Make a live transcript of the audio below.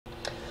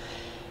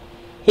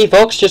Hey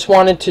folks, just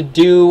wanted to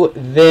do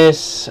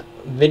this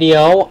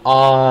video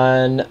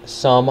on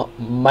some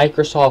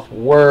Microsoft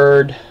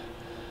Word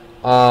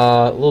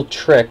little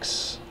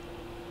tricks.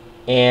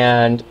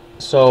 And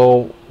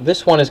so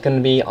this one is going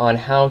to be on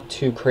how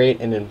to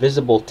create an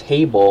invisible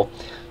table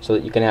so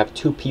that you can have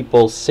two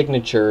people's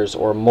signatures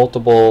or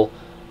multiple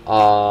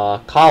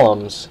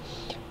columns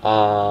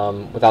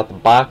without the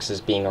boxes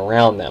being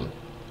around them.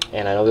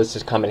 And I know this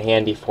has come in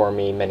handy for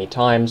me many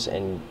times,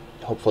 and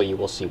hopefully you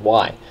will see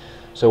why.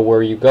 So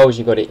where you go is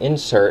you go to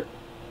Insert,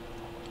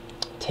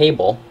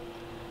 Table,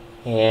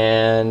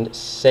 and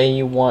say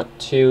you want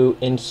to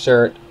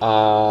insert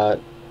have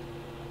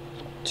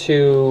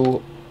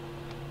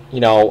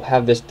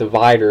this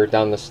divider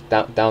down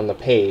the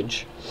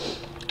page,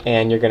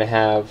 and you're going to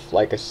have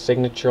like a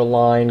signature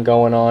line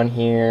going on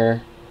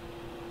here.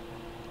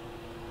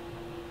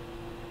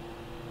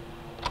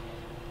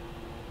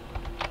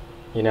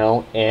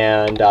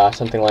 And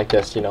something like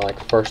this,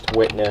 like first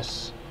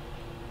witness,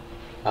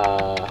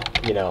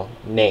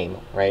 name,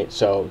 right?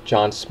 So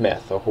John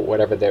Smith, or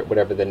whatever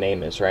the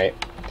name is, right?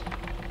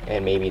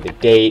 And maybe the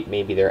date,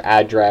 maybe their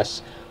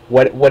address,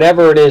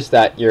 whatever it is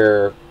that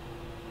you're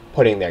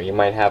putting there. You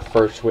might have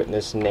first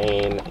witness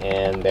name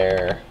and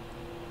their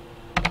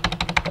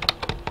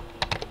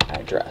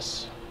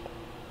address.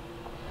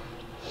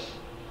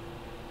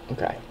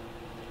 Okay.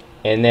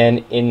 And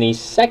then in the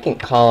second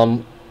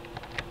column,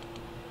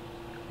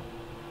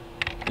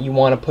 you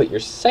want to put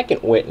your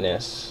second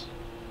witness.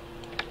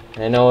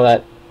 And I know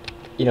that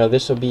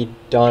this will be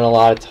done a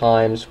lot of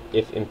times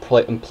if in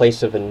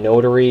place of a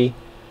notary,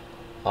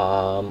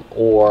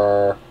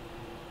 or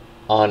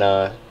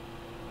on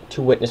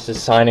two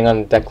witnesses signing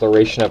on the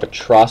declaration of a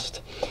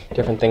trust,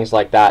 different things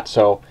like that.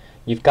 So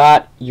you've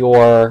got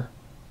your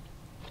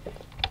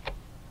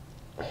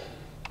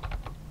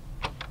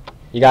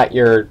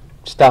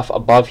stuff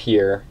above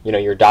here,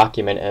 your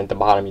document, and at the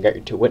bottom you got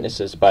your two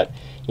witnesses, but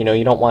you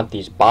don't want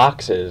these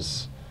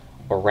boxes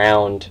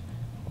around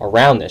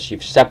this.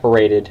 You've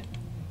separated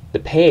the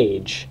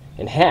page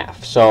in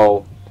half.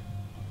 So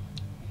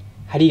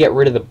how do you get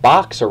rid of the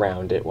box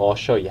around it? Well, I'll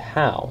show you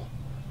how.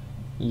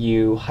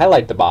 You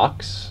highlight the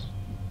box.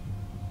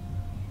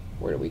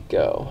 Where do we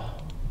go?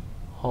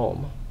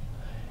 Home.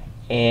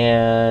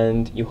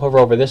 And you hover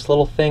over this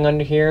little thing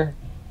under here,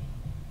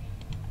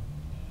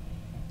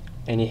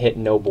 and you hit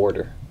no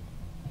border.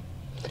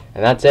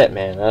 And that's it,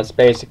 man. That's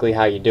basically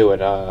how you do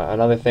it.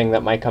 Another thing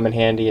that might come in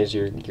handy is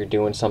you're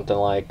doing something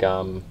like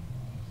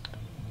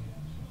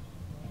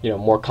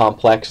more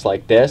complex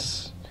like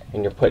this,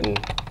 and you're putting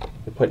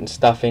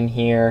stuff in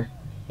here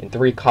in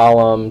 3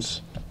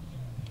 columns.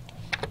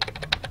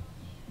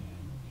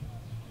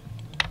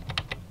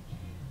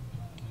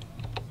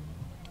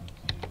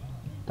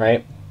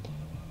 Right?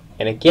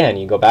 And again,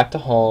 you go back to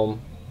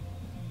home,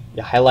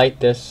 you highlight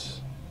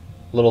this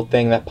little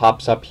thing that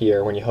pops up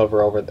here when you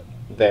hover over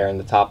there in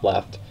the top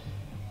left,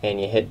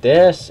 and you hit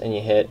this, and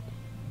you hit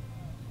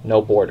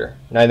no border.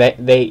 Now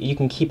you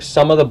can keep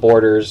some of the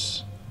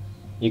borders.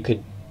 You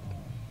could,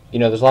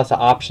 there's lots of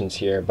options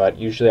here, but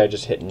usually I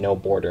just hit no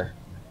border,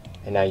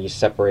 and now you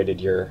separated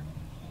your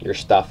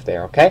stuff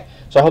there. Okay,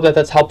 so I hope that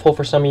that's helpful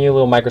for some of you. A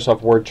little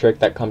Microsoft Word trick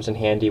that comes in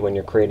handy when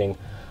you're creating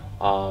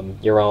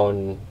your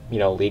own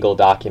legal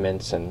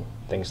documents and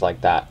things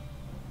like that.